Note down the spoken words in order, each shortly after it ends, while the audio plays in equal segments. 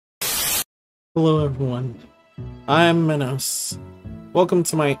Hello everyone, I'm Minos. Welcome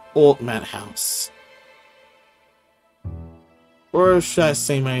to my old madhouse. Or should I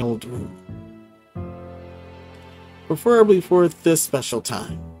say my old room. Preferably for this special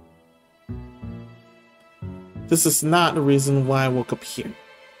time. This is not the reason why I woke up here.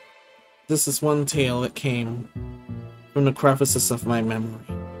 This is one tale that came from the crevices of my memory.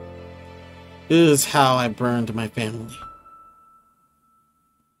 It is how I burned my family.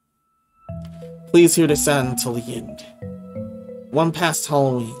 Please hear this out until the end. One past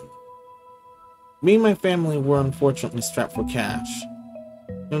Halloween, me and my family were unfortunately strapped for cash,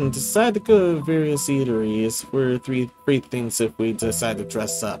 and decided to go to various eateries for free things if we decide to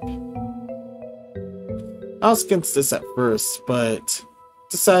dress up. I was against this at first, but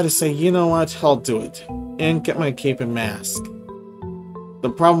decided to say, you know what, I'll do it, and get my cape and mask.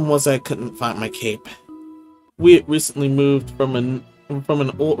 The problem was I couldn't find my cape. We had recently moved from an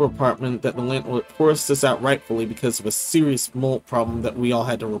old apartment that the landlord forced us out rightfully because of a serious mold problem that we all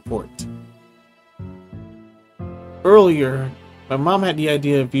had to report. Earlier, my mom had the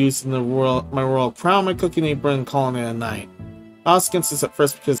idea of using my royal crown, my cooking apron, and calling it a night. I was against this at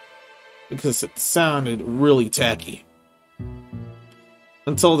first because it sounded really tacky.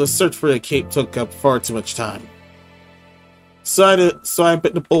 Until the search for the cape took up far too much time. So I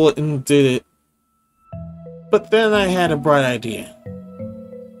bit the bullet and did it. But then I had a bright idea.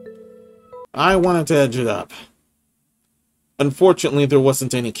 I wanted to edge it up. Unfortunately, there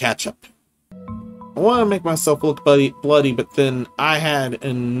wasn't any ketchup. I wanted to make myself look bloody, but then I had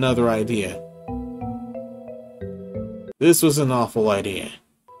another idea. This was an awful idea.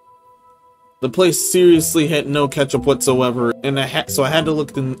 The place seriously had no ketchup whatsoever, and so I had to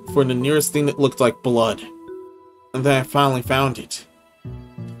look for the nearest thing that looked like blood. And then I finally found it.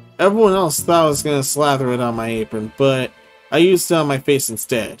 Everyone else thought I was going to slather it on my apron, but I used it on my face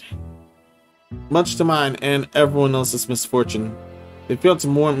instead. Much to mine and everyone else's misfortune, they failed to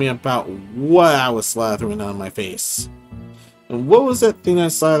warn me about what I was slathering on my face. And what was that thing I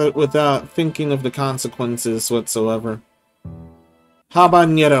slathered without thinking of the consequences whatsoever?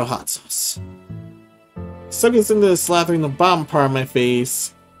 Habanero hot sauce. Seconds into slathering the bottom part of my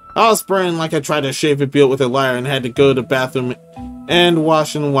face, I was burning like I tried to shave a beard with a lyre and had to go to the bathroom and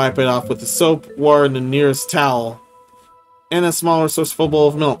wash and wipe it off with the soap, water, and the nearest towel, and a small resourceful bowl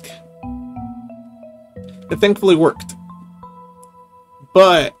of milk. It thankfully worked.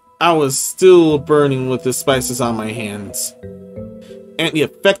 But I was still burning with the spices on my hands and the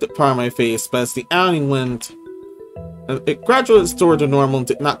affected part of my face, but as the outing went, it gradually restored to normal and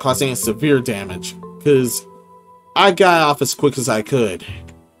did not cause any severe damage, because I got off as quick as I could.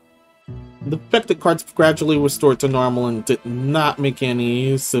 The affected parts gradually restored to normal and did not make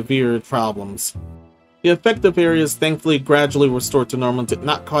any severe problems. The affected areas thankfully gradually restored to normal and did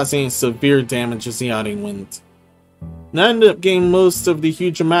not cause any severe damage as the outing went. And I ended up getting most of the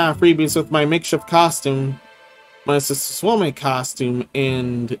huge amount of freebies with my makeshift costume, my sister's homemade costume,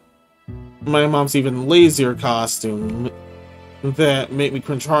 and my mom's even lazier costume that made me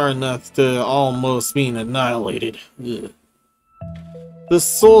cringe hard enough to almost being annihilated. Ugh. The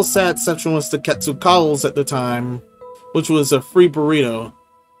sole sad exception was the Quetzalcoatls at the time, which was a free burrito.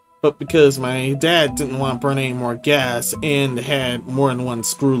 But because my dad didn't want to burn any more gas and had more than one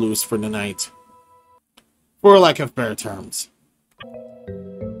screw loose for the night. For lack of better terms.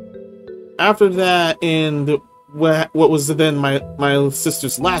 After that, and what was then my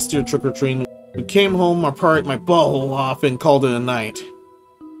sister's last year trick-or-treating, we came home, I partied my butthole off, and called it a night.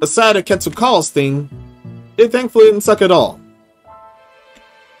 Aside of Quetzalcoatl's thing, it thankfully didn't suck at all.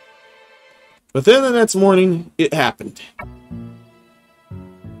 But then the next morning, it happened.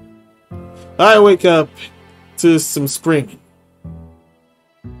 I wake up to some screaming.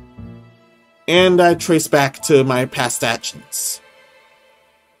 And I trace back to my past actions.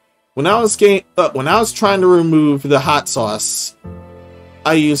 When I was trying to remove the hot sauce,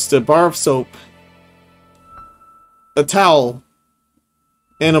 I used a bar of soap, a towel,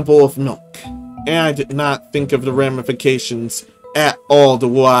 and a bowl of milk. And I did not think of the ramifications at all to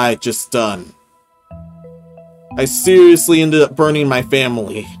what I had just done. I seriously ended up burning my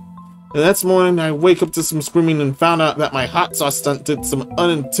family. The next morning, I wake up to some screaming and found out that my hot sauce stunt did some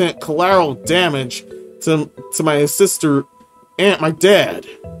unintended collateral damage to my sister and my dad.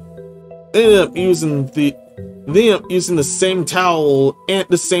 They ended up using the same towel and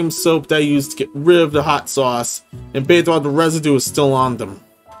the same soap that I used to get rid of the hot sauce, and bathed while the residue was still on them.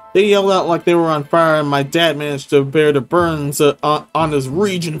 They yelled out like they were on fire, and my dad managed to bear the burns on his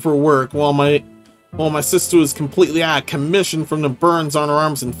region for work, while my sister was completely out of commission from the burns on her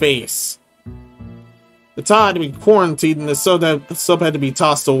arms and face. The towel had to be quarantined and the soap had to be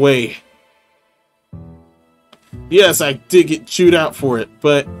tossed away. Yes, I did get chewed out for it,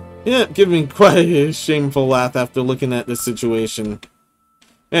 but yeah, giving quite a shameful laugh after looking at this situation.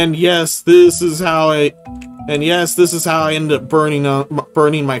 And yes, this is how I ended up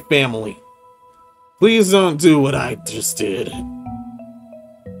burning my family. Please don't do what I just did.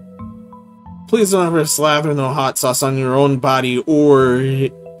 Please don't ever slather no hot sauce on your own body, or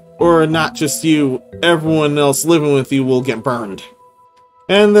not just you, everyone else living with you will get burned.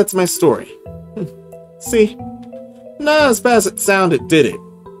 And that's my story. See? Not as bad as it sounded, did it?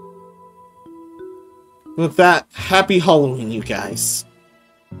 With that, happy Halloween, you guys.